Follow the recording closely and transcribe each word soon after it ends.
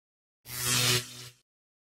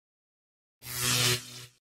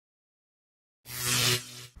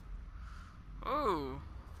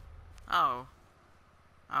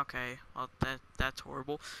Okay, well that's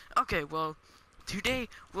horrible. Okay, well today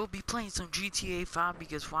we'll be playing some GTA 5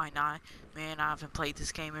 because why not? Man, I haven't played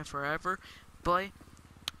this game in forever. But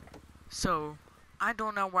so I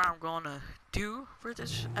don't know what I'm gonna do for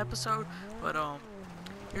this episode, but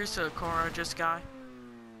here's the car I just got.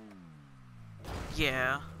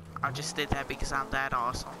 Yeah, I just did that because I'm that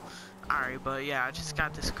awesome. Alright, but yeah, I just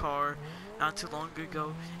got this car not too long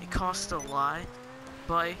ago. It cost a lot,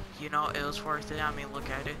 but you know, it was worth it. I mean, look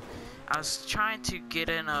at it. I was trying to get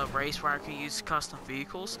in a race where I could use custom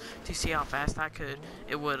vehicles to see how fast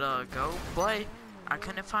it would go, but I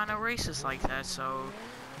couldn't find no races like that, so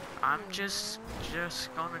I'm just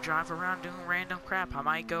gonna drive around doing random crap. I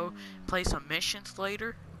might go play some missions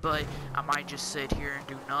later, but I might just sit here and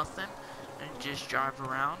do nothing and just drive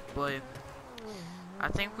around. But I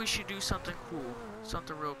think we should do something cool,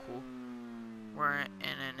 something real cool. We're in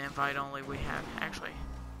an invite only. We have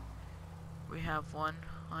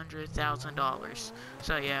 $100,000.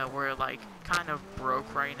 So yeah, we're like kind of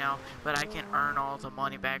broke right now, but I can earn all the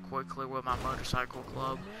money back quickly with my motorcycle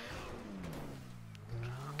club.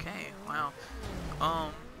 Okay, well,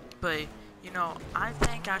 but you know, I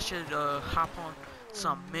think I should hop on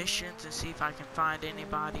some missions and see if I can find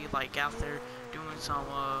anybody like out there doing some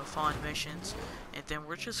fun missions, and then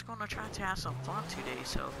we're just gonna try to have some fun today.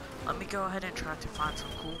 So let me go ahead and try to find some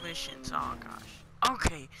cool missions. Oh gosh.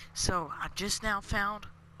 Okay, so I just now found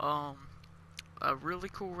a really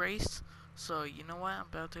cool race. So you know what? I'm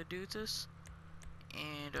about to do this,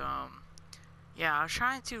 and yeah, I was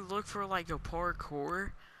trying to look for like a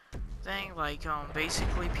parkour thing, like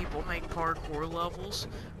basically people make parkour levels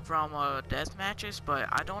from death matches, but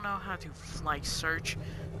I don't know how to like search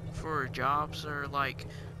for jobs or like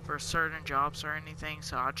for certain jobs or anything,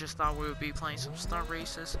 so I just thought we would be playing some stunt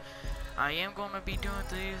races. I am going to be doing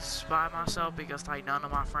these by myself because like none of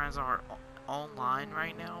my friends are online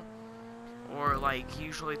right now, or like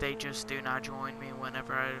usually they just do not join me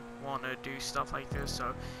whenever I want to do stuff like this.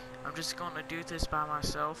 So I'm just gonna do this by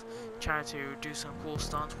myself, try to do some cool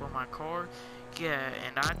stunts with my car. Yeah,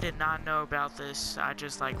 and I did not know about this. I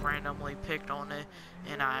just like randomly picked on it,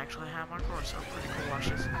 and I actually have my car, so pretty cool. Watch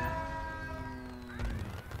this.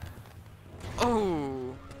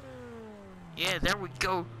 Oh, yeah, there we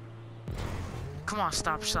go. Come on,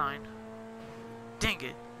 stop sign. Dang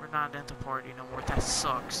it, we're not in the party no more. That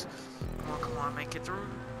sucks. Come on, make it through.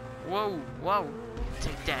 Whoa, whoa,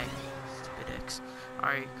 take that, stupid X.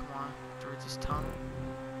 Alright, come on, through this tunnel.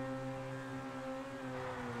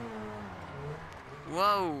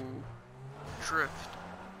 Whoa! Drift.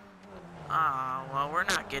 Ah, well, we're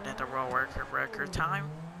not getting the world record time.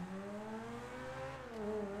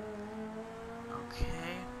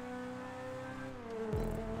 Okay.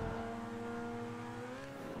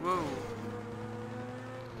 Whoa.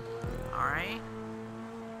 Alright.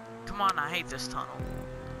 Come on, I hate this tunnel.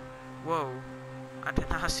 Whoa. I did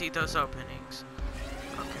not see those openings.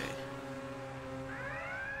 Okay.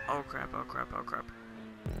 Oh crap, oh crap, oh crap.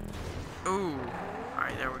 Ooh.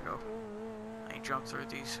 Alright, there we go. I jump through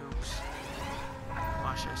these hoops.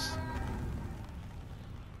 Watch this.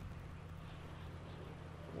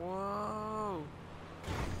 Whoa.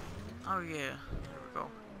 Oh yeah. There we go.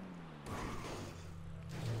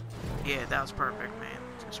 Yeah, that was perfect, man.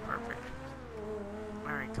 Just perfect.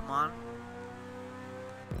 Alright, come on.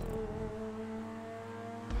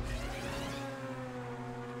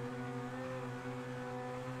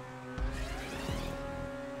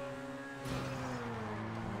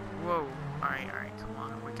 Whoa. Alright, come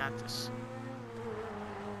on. We got this.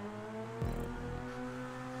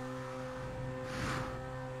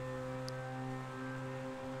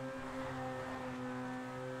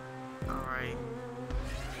 Alright.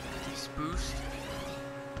 These boost.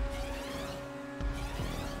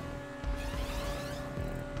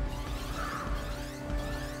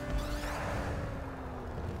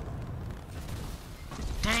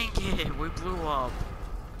 Dang it, we blew up.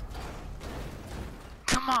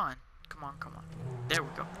 Come on. Come on, come on. There we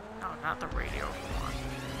go. No, not the radio. Come on. I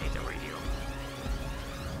need the radio.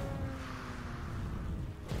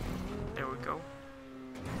 There we go.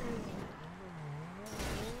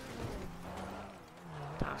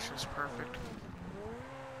 That's just perfect.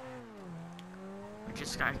 We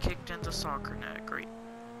just got kicked into soccer net. Great.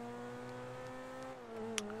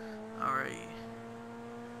 Alright.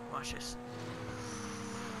 Watch this.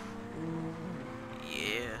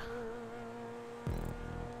 Yeah.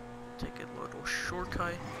 Take a little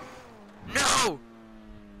shortcut. No!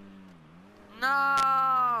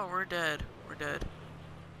 No! We're dead. We're dead.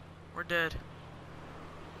 We're dead.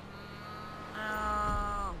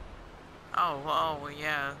 No. Oh,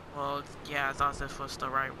 yeah. Well, yeah, I thought this was the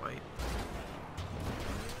right way.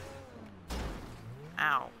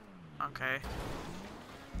 Ow. Okay.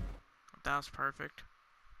 That was perfect.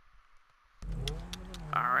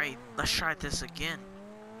 Alright, let's try this again.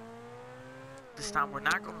 This time we're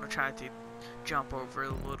not going to try to jump over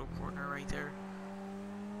the little corner right there.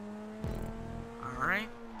 Alright.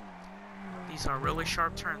 These are really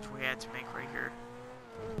sharp turns we had to make right here.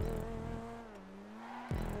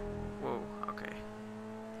 Whoa, okay.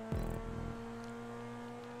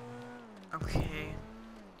 Okay.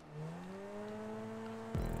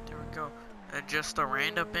 There we go. Just a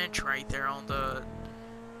random bench right there on the...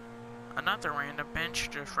 not the random bench,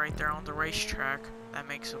 just right there on the racetrack. That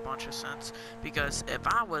makes a bunch of sense. Because if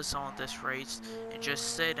I was on this race and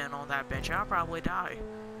just sitting on that bench, I'd probably die.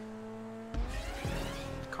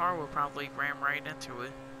 The car would probably ram right into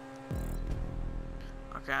it.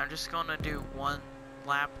 Okay, I'm just gonna do one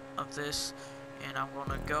lap of this. And I'm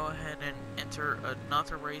gonna go ahead and enter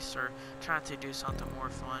another race or try to do something more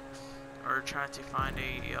fun. Or try to find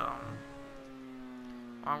a,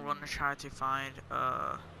 I'm gonna try to find,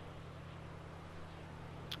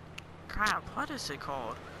 crap, what is it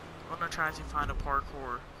called? I'm gonna try to find a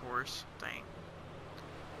parkour course thing.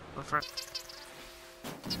 But first...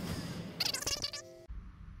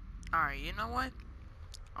 Alright, you know what?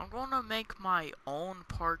 I'm gonna make my own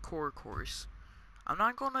parkour course. I'm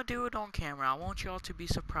not gonna do it on camera, I want y'all to be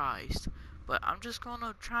surprised. But I'm just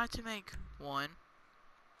gonna try to make one.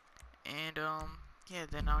 And, yeah,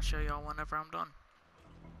 then I'll show y'all whenever I'm done.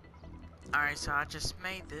 Alright, so I just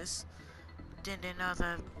made this. Didn't know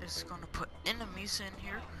that it's gonna put enemies in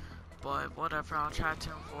here, but whatever, I'll try to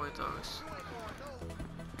avoid those.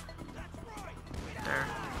 There,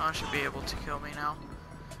 I should be able to kill me now.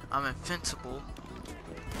 I'm invincible.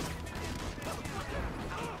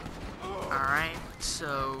 Alright,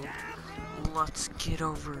 so let's get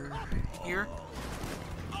over here.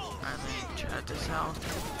 And then try this out.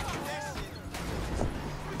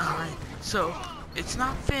 Alright, so it's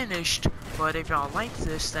not finished, but if y'all like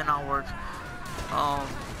this, then I'll work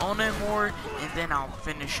on it more, and then I'll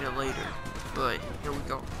finish it later. But here we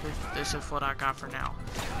go. This is what I got for now.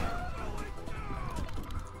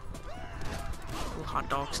 Ooh, hot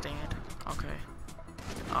dog stand. Okay.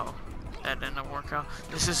 Oh, that didn't work out.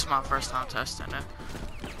 This is my first time testing it.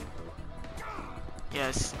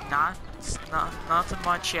 Yes, nothing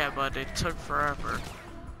much yet, but it took forever.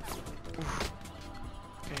 Oof.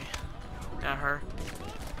 Okay, that hurt.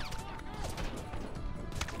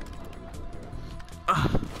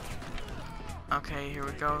 Okay, here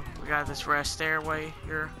we go. We got this rest stairway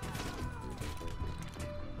here.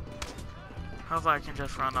 Hopefully I can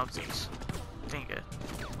just run up these. Dang it.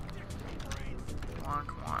 Come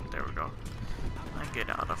on, there we go. I get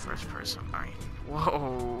out of first person. Alright.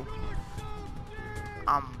 Whoa.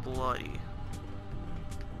 I'm bloody.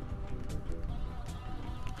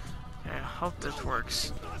 Okay, I hope this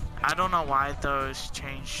works. I don't know why those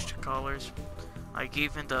changed colors. Like,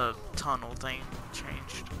 even the tunnel thing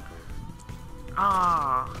changed.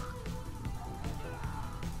 Ah.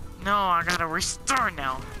 No, I gotta restart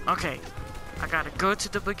now. Okay. I gotta go to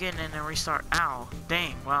the beginning and restart. Ow.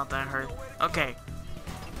 Dang. Wow, that hurt. Okay.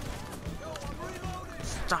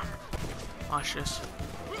 Stop. Watch this.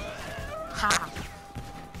 Ha.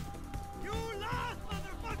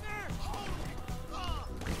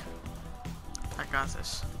 I got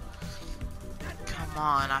this. Come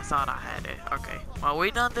on, I thought I had it. Okay. Well,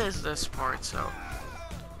 we done this part, so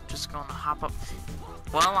just gonna hop up.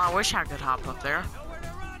 Well, I wish I could hop up there,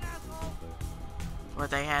 but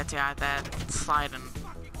they had to add that sliding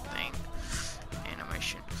thing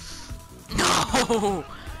animation. No!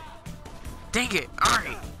 Dang it!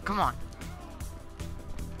 Alright, come on.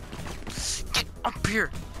 Get up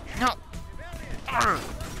here! No!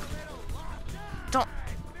 Don't!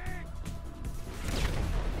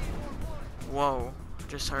 Whoa,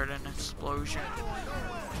 just heard an explosion.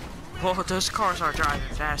 Whoa, those cars are driving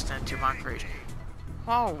fast into my crate.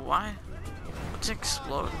 Whoa, why? What's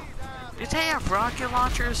exploding? Did they have rocket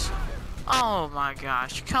launchers? Oh my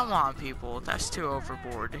gosh, come on people, that's too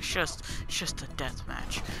overboard. It's just a death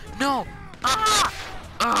match. No! Ah!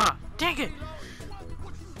 Ah! Dang it!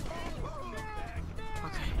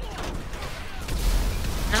 Okay.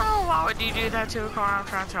 No, why would you do that to a car I'm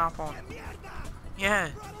trying to hop on? Yeah.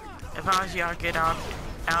 If I was you, I'd get out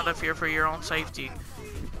of here for your own safety.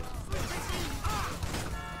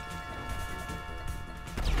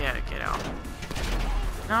 Yeah, get out.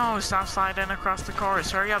 No, stop sliding across the cars.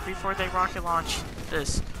 Hurry up before they rocket launch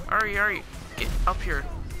this. Hurry. Get up here.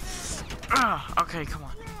 Okay, come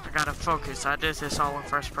on. I gotta focus. I did this all in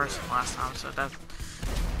first person last time, so that...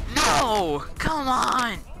 No! Come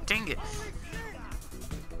on! Dang it.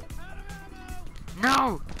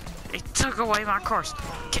 No! He took away my cars.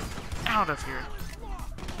 Get out of here.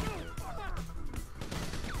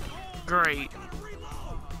 Great.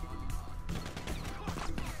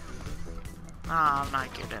 Nah, I'm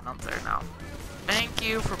not getting up there now. Thank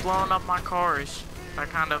you for blowing up my cars. That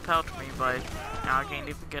kind of helped me, but now I can't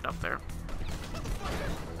even get up there.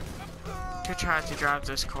 Could try to drive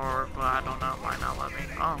this car, but I don't know. It might not let me.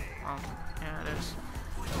 Oh, yeah, it is.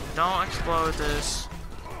 Don't explode this.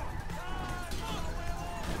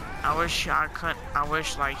 I wish I couldn't. I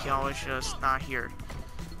wish like y'all was just not here.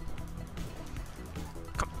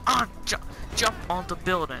 Come on, jump on the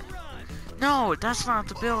building. No, that's not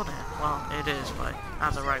the building. Well, it is, but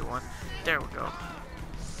not the right one. There we go.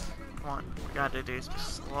 Come on, we gotta do this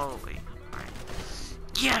slowly. Right.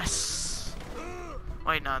 Yes!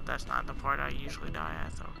 Wait, no, that's not the part I usually die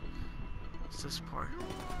at, though. It's this part.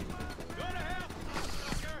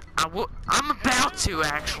 I'm about to,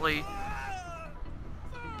 actually.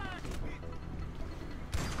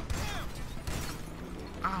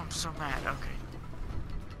 Oh, I'm so mad. Okay.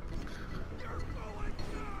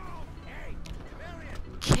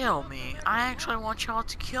 Kill me. I actually want y'all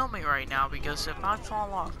to kill me right now, because if I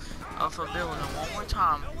fall off of a building one more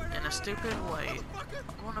time in a stupid way,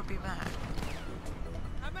 I'm gonna be mad.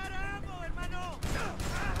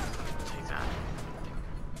 Take that.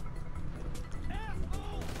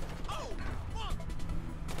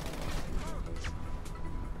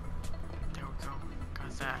 There we go.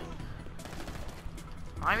 Got that.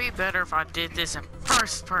 Might be better if I did this in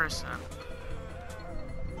first person.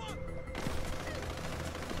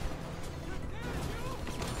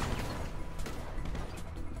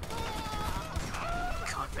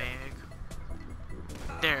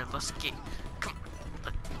 There, let's get. Come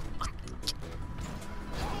on.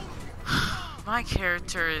 My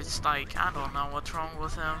character is like, I don't know what's wrong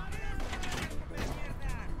with him.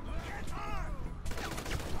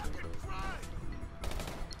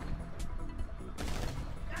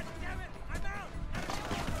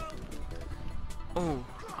 Oh,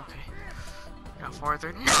 okay. Got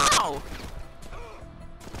farther. No!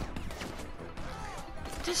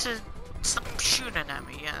 This is. Stop shooting at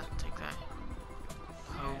me, yeah, take that.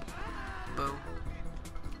 Oh, boo.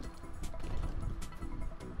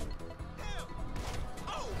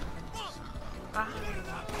 Ah.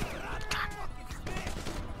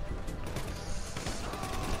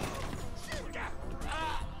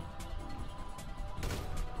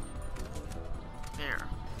 There.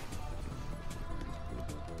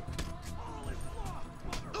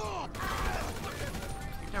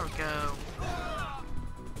 There we go.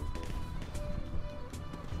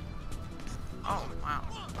 Oh, wow.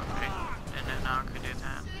 Okay. And then now I could do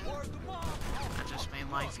that. That just made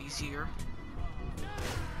life easier.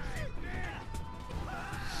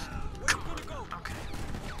 Okay.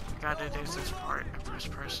 Gotta do this part in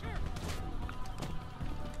first person.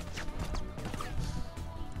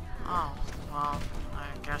 Oh, well, I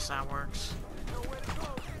guess that works.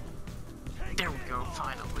 There we go,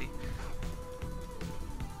 finally.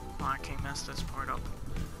 Well, I can't mess this part up.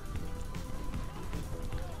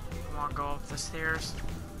 I want to go up the stairs,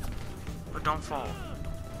 but don't fall.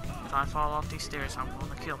 If I fall off these stairs, I'm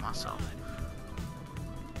going to kill myself.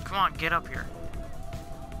 Come on, get up here.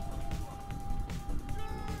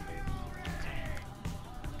 Okay.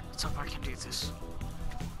 Let's hope I can do this.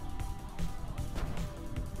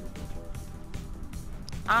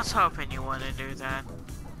 I was hoping you wouldn't do that.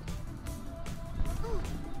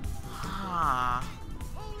 Ah,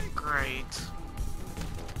 great.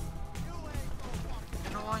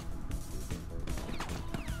 You know what?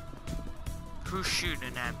 Who's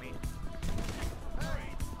shooting at me?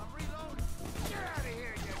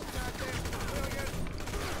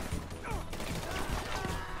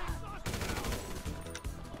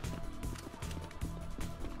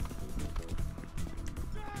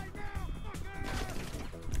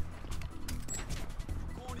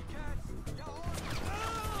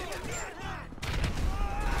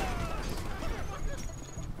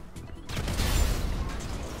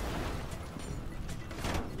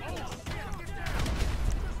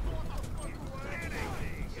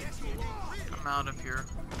 I'm out of here.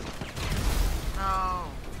 No.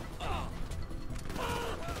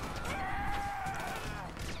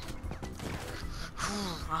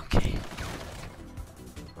 Okay.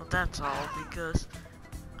 Well, that's all, because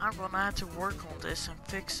I'm gonna have to work on this and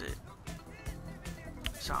fix it.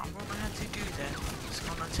 So I'm gonna have to do that. It's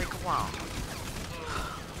gonna take a while.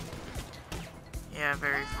 Yeah,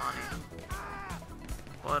 very funny.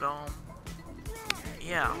 But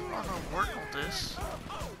yeah, I'm gonna work on this.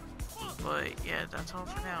 But yeah, that's all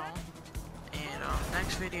for now. And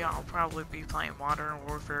next video I'll probably be playing Modern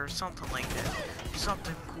Warfare or something like that.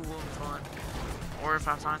 Something cool and fun. Or if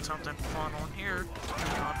I find something fun on here,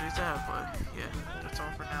 then I'll do that. But yeah, that's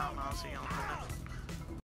all for now, and I'll see you on the next one.